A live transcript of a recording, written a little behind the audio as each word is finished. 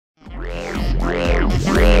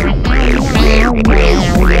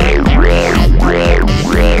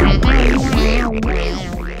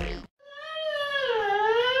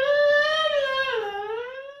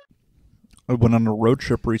went on a road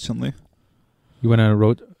trip recently. You went on a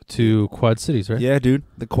road to Quad Cities, right? Yeah, dude.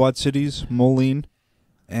 The Quad Cities, Moline,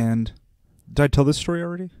 and... Did I tell this story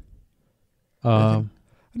already?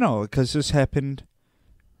 No, because this happened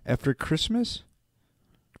after Christmas.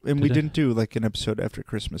 And we didn't do like an episode after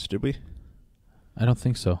Christmas, did we? I don't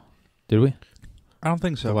think so. Did we? I don't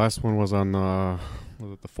think so. The last one was on,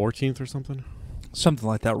 was it the 14th or something? Something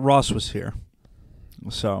like that. Ross was here.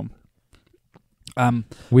 So...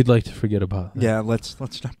 we'd like to forget about that. Yeah, let's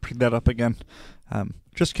not bring that up again.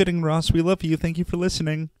 Just kidding, Ross. We love you. Thank you for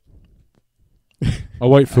listening.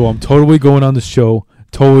 All right, Phil, I'm totally going on the show,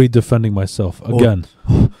 totally defending myself again.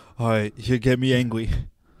 You get me angry.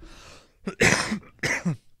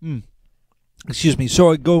 Excuse me.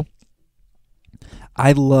 So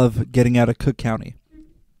I love getting out of Cook County.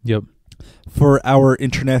 Yep. For our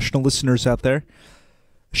international listeners out there,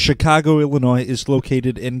 Chicago, Illinois is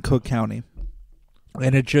located in Cook County.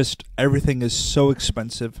 And everything is so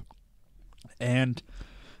expensive. And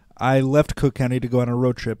I left Cook County to go on a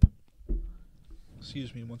road trip.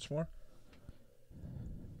 Excuse me once more.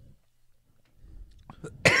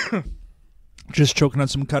 Just choking on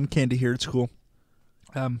some cotton candy here. It's cool.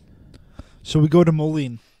 So we go to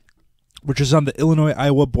Moline, which is on the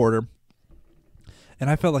Illinois-Iowa border. And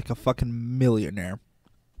I felt like a fucking millionaire.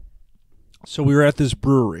 So we were at this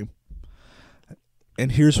brewery.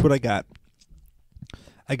 And here's what I got.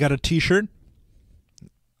 I got a t-shirt.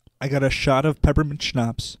 I got a shot of peppermint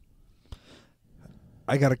schnapps.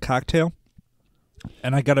 I got a cocktail.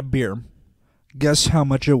 And I got a beer. Guess how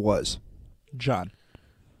much it was, John?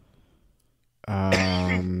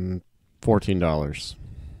 $14.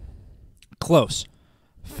 Close.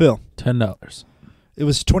 Phil. $10. It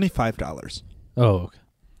was $25. Oh, okay.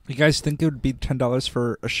 You guys think it would be $10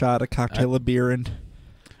 for a shot, a cocktail, a beer, and...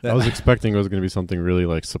 I was expecting it was going to be something really,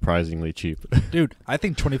 like, surprisingly cheap. Dude, I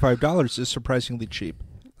think $25 is surprisingly cheap.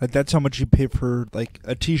 Like, that's how much you pay for, like,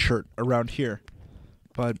 a t-shirt around here.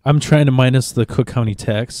 But I'm trying to minus the Cook County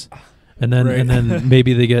tax, and then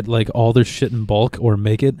maybe they get, like, all their shit in bulk or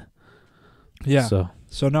make it. Yeah.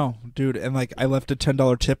 So no, dude, and, like, I left a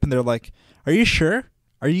 $10 tip, and they're like, are you sure?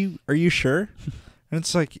 Are you sure? And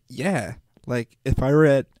it's like, yeah. Like, if I were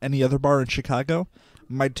at any other bar in Chicago,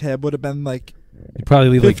 my tab would have been, like, you probably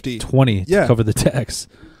leave 50. like 20 to cover the tax.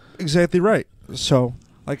 Exactly right. So,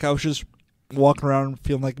 like, I was just walking around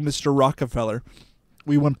feeling like Mr. Rockefeller.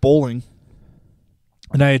 We went bowling,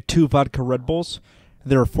 and I had 2 vodka Red Bulls.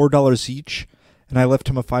 They were $4 each, and I left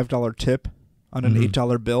him a $5 tip on an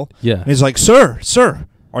 $8 bill. Yeah. And he's like, sir,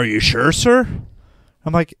 are you sure, sir?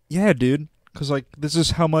 I'm like, yeah, dude, because, like, this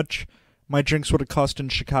is how much my drinks would have cost in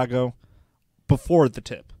Chicago before the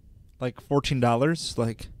tip. Like, $14,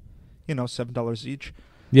 like... $7 each.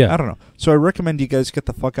 Yeah. I don't know. So I recommend you guys get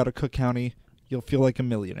the fuck out of Cook County. You'll feel like a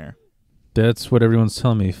millionaire. That's what everyone's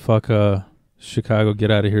telling me. Fuck Chicago,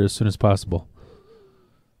 get out of here as soon as possible.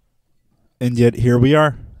 And yet here we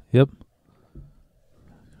are. Yep.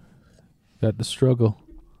 Got to struggle.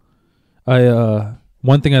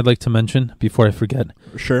 One thing I'd like to mention before I forget.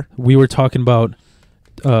 Sure. We were talking about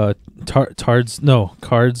Cards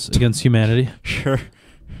Against Humanity. Sure.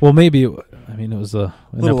 Well, maybe... I mean, it was an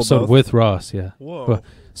episode with Ross, yeah. Whoa. But,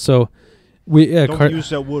 so, don't use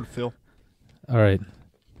that word, Phil. All right.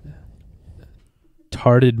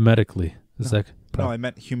 Tarded medically. No, I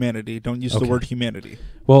meant humanity. Don't use the word humanity.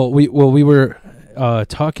 Well, we were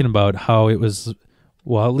talking about how it was,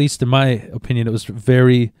 well, at least in my opinion, it was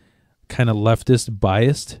very kind of leftist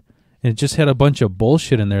biased, and it just had a bunch of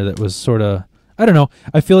bullshit in there that was sort of, I don't know.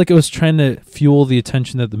 I feel like it was trying to fuel the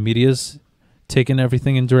attention that the media's taking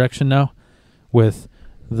everything in direction now, with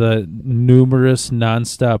the numerous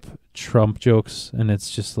nonstop Trump jokes, and it's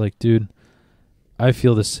just like, dude, I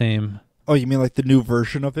feel the same. Oh, you mean like the new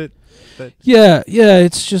version of it? Yeah,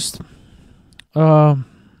 it's just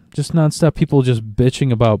nonstop people just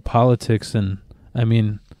bitching about politics, and I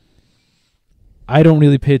mean, I don't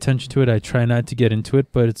really pay attention to it. I try not to get into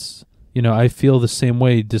it, but it's, I feel the same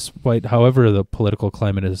way despite however the political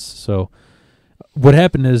climate is. So what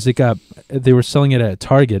happened is they were selling it at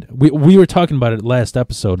Target. We were talking about it last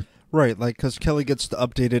episode. Right, like, because Kelly gets the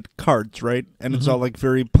updated cards, right? And it's all, like,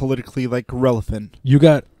 very politically, like, relevant. You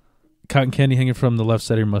got cotton candy hanging from the left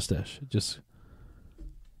side of your mustache.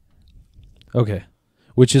 Okay.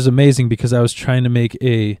 Which is amazing because I was trying to make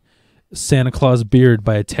a Santa Claus beard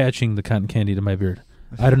by attaching the cotton candy to my beard.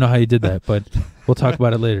 I don't know how you did that, but we'll talk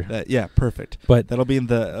about it later. Yeah, perfect. But that'll be in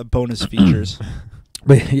the bonus features.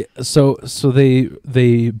 But so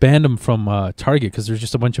they banned them from Target because there's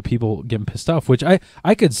just a bunch of people getting pissed off, which I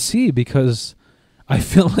could see because I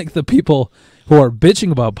feel like the people who are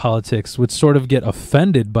bitching about politics would sort of get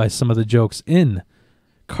offended by some of the jokes in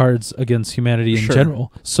Cards Against Humanity in Sure.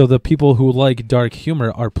 general. So the people who like dark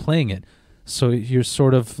humor are playing it. So you're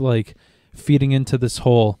sort of like feeding into this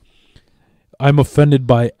whole, I'm offended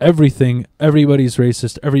by everything. Everybody's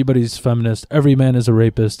racist. Everybody's feminist. Every man is a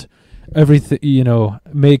rapist. Everything,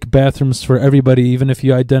 make bathrooms for everybody, even if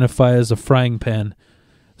you identify as a frying pan.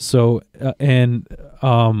 So,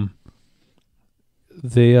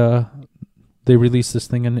 they released this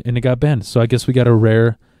thing and it got banned. So I guess we got a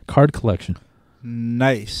rare card collection.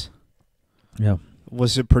 Nice. Yeah.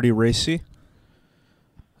 Was it pretty racy?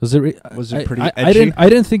 Was it? Was it pretty I edgy? I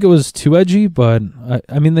didn't think it was too edgy, but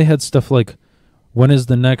I mean they had stuff like, when is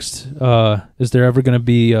the next? Is there ever going to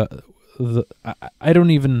be? I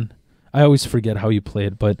don't even. I always forget how you play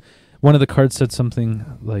it, but one of the cards said something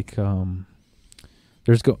like,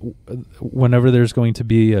 whenever there's going to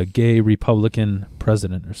be a gay Republican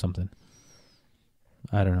president or something.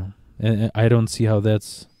 I don't know. And I don't see how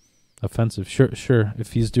that's offensive. Sure.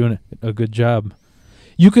 If he's doing a good job,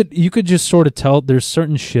 you could just sort of tell there's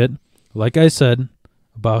certain shit, like I said,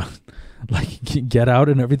 about like Get Out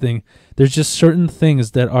and everything. There's just certain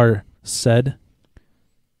things that are said,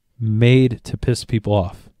 made to piss people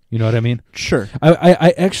off. You know what I mean? Sure.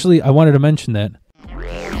 I actually wanted to mention that